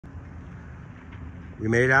We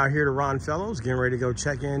made it out here to Ron Fellows, getting ready to go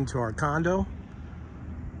check into our condo.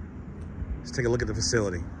 Let's take a look at the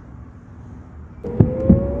facility.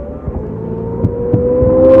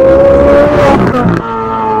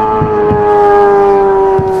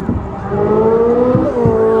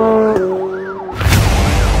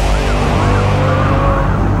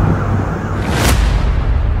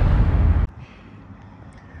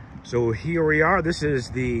 So here we are. This is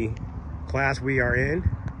the class we are in.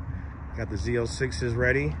 Got the Z06s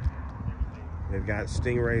ready. They've got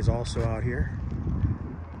Stingrays also out here.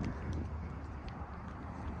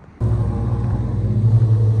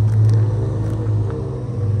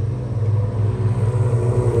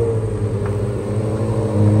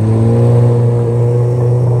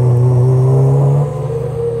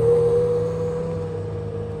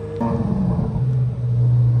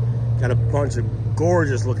 Got a bunch of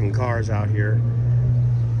gorgeous looking cars out here.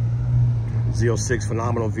 Z06,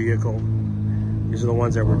 phenomenal vehicle. These are the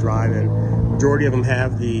ones that we're driving. Majority of them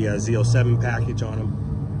have the Z07 package on them.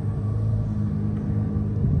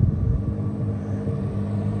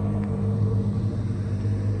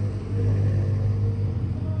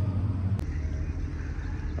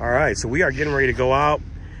 All right, so we are getting ready to go out.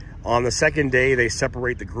 On the second day, they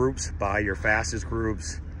separate the groups by your fastest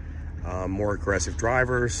groups. More aggressive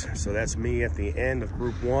drivers. So that's me at the end of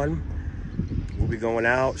group 1. We'll be going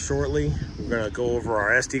out shortly. We're gonna go over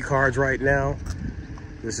our SD cards right now.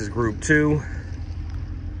 This is group 2.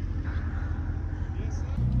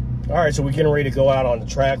 All right, so we're getting ready to go out on the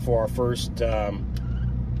track for our first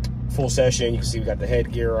full session. You can see we got the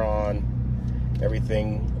headgear on.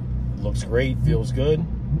 Everything looks great, feels good.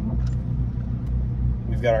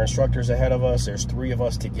 We've got our instructors ahead of us. There's 3 of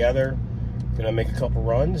us together. Gonna make a couple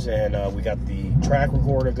runs, and we got the track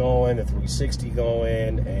recorder going, the 360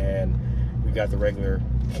 going, and we got the regular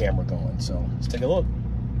camera going. So let's take a look.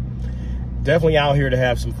 Definitely out here to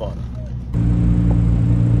have some fun.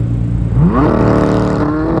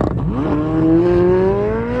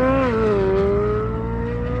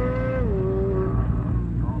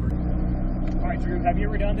 All right, Drew, have you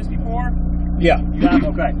ever done this before? Yeah. You have?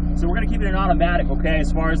 Okay. So we're going to keep it in automatic, okay,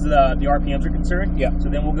 as far as the RPMs are concerned. Yeah. So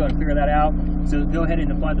then we'll go and figure that out. So go ahead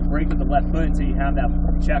and apply the brake with the left foot until you have that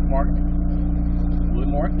check mark. A little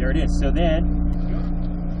more. There it is. So then...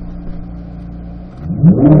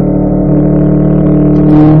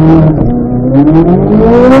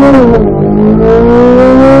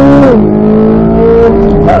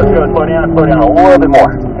 Let's go. Slow down a little bit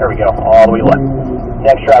more. There we go. All the way left.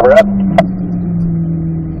 Next driver up.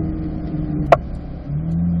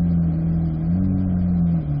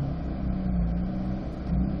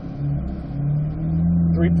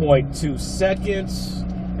 3.2 seconds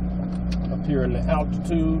up here in the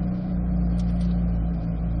altitude.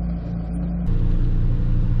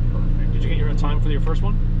 Perfect. Did you get your time for your first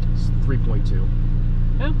one? It's 3.2.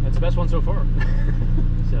 Yeah, that's the best one so far.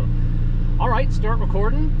 So, all right, start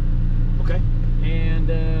recording. Okay.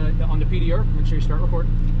 And on the PDR, make sure you start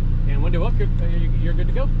recording. And window up, you're good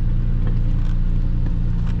to go.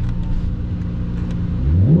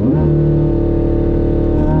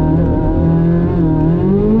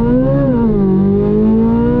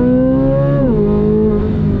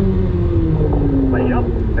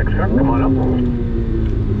 Come on up.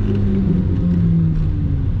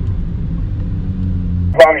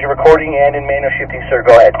 As long as you're recording and in manual shifting, sir,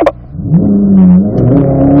 go ahead.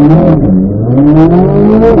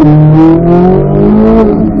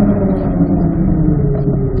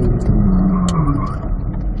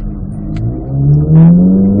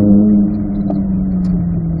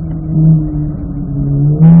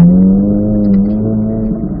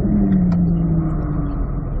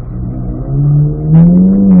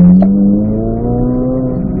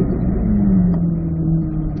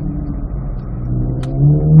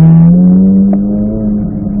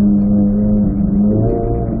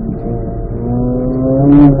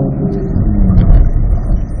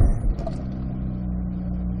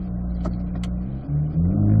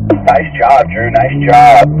 Nice job, Drew. Nice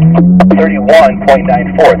job.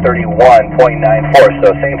 31.94. 31.94.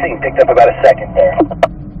 So same thing. Picked up about a second there.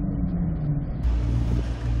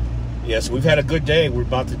 Yes, we've had a good day. We're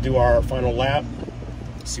about to do our final lap.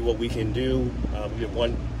 See what we can do. We did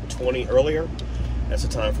 120 earlier. That's the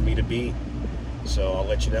time for me to beat. So I'll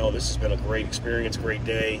let you know. This has been a great experience, great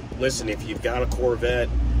day. Listen, if you've got a Corvette,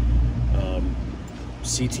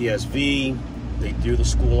 CTSV, they do the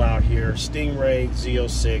school out here. Stingray,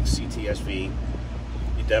 Z06, CTSV.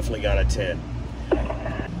 You definitely got a 10.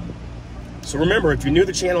 So remember, if you're new to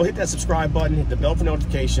the channel, hit that subscribe button, hit the bell for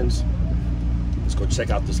notifications. Let's go check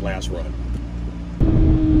out this last run.